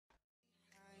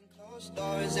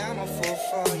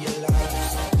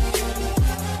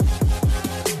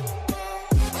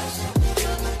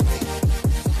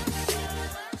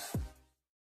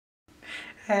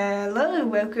Hello,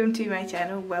 welcome to my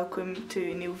channel, welcome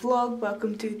to a new vlog,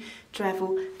 welcome to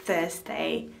Travel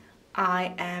Thursday.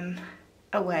 I am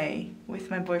away with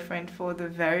my boyfriend for the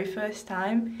very first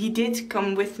time. He did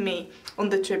come with me on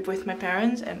the trip with my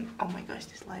parents and, oh my gosh,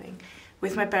 this lighting,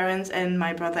 with my parents and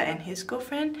my brother and his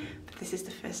girlfriend, but this is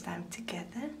the first time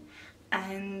together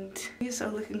and we're so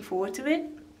looking forward to it.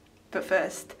 But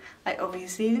first, I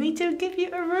obviously need to give you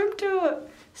a room tour.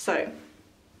 So,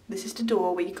 this is the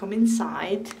door where you come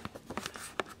inside.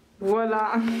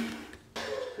 Voila!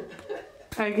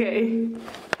 Okay.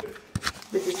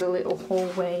 This is a little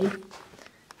hallway.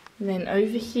 Then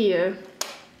over here.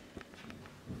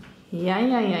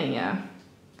 Yeah.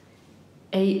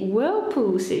 A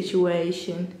whirlpool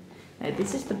situation. Now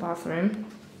this is the bathroom.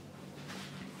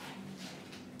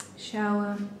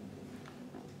 Shower.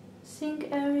 Sink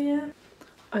area.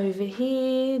 Over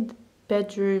here,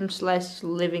 bedroom /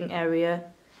 living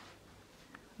area.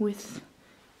 With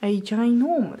a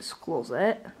ginormous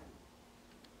closet.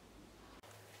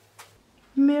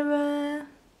 Mirror.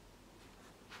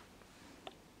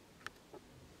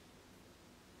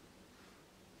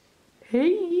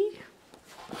 Hey.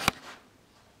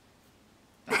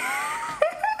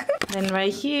 Then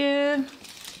right here,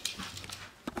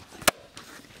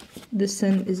 the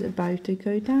sun is about to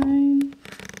go down,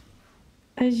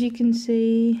 as you can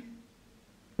see.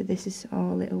 This is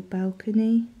our little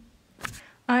balcony.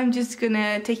 I'm just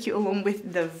gonna take you along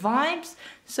with the vibes.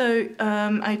 So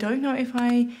I don't know if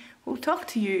I will talk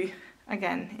to you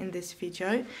again in this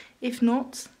video. If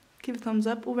not, give a thumbs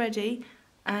up already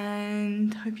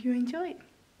and hope you enjoy.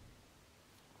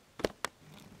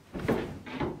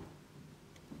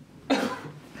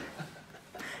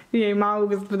 Niet helemaal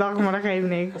hoe ik het bedacht, maar dat geeft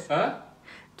niks. Huh?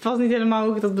 Het was niet helemaal hoe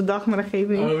ik het had bedacht, maar dat geeft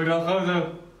niks. Oh, dan gewoon zo.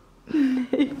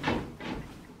 Nee.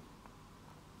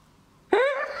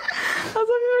 Alsof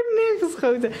je wordt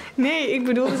neergeschoten. Nee, ik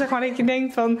bedoelde zeg maar dat je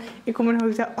denkt van, ik kom in een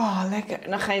hotel, oh lekker. En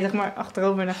dan ga je zeg maar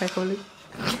achterover en dan ga je gewoon liggen.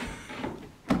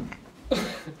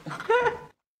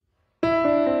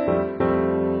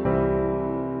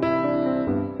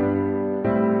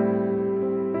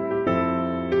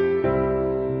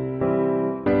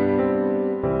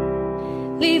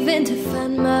 Leaving to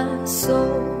find my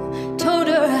soul. Told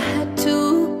her I had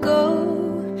to go.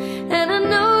 And I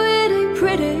know it ain't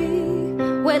pretty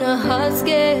when our hearts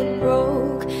get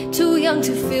broke. Too young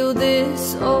to feel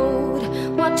this old,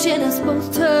 watching us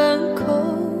both turn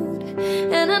cold.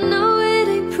 And I know it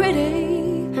ain't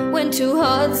pretty when two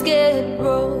hearts get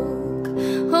broke.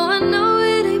 Oh, I know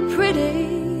it ain't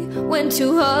pretty when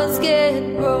two hearts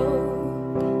get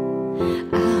broke.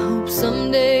 I hope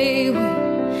someday we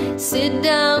sit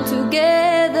down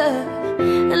together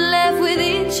and laugh with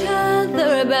each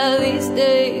other about these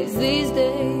days,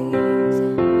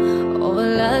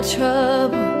 all our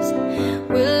troubles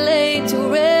we're laid to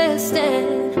rest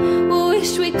and we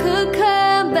wish we could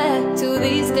come back to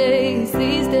these days,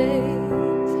 these days,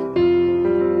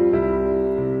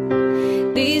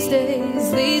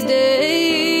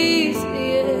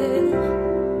 yeah,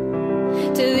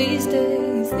 to these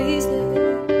days, to these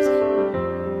days,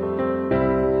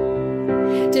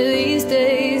 to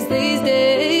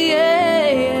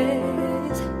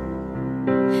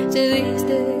these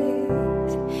days.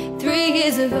 3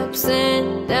 years of ups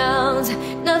and downs,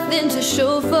 nothing to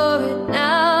show for it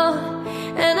now.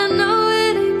 And I know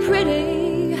it ain't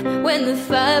pretty when the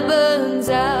fire burns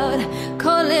out.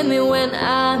 Calling me when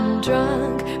I'm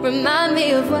drunk, remind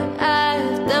me of what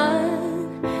I've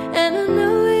done. And I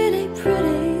know it ain't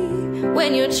pretty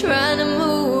when you're trying to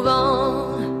move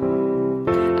on.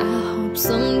 I hope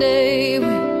someday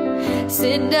we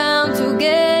sit down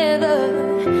together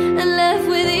and laugh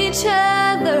with each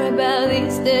other about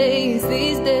these days,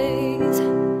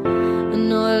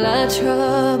 and all our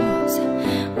troubles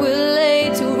we'll lay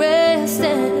to rest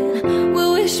and we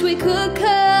wish we could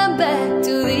come back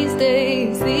to these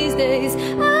days, I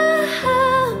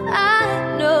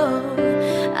know,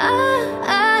 I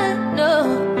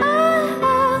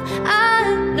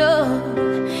know,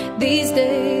 these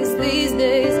days, these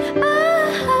days.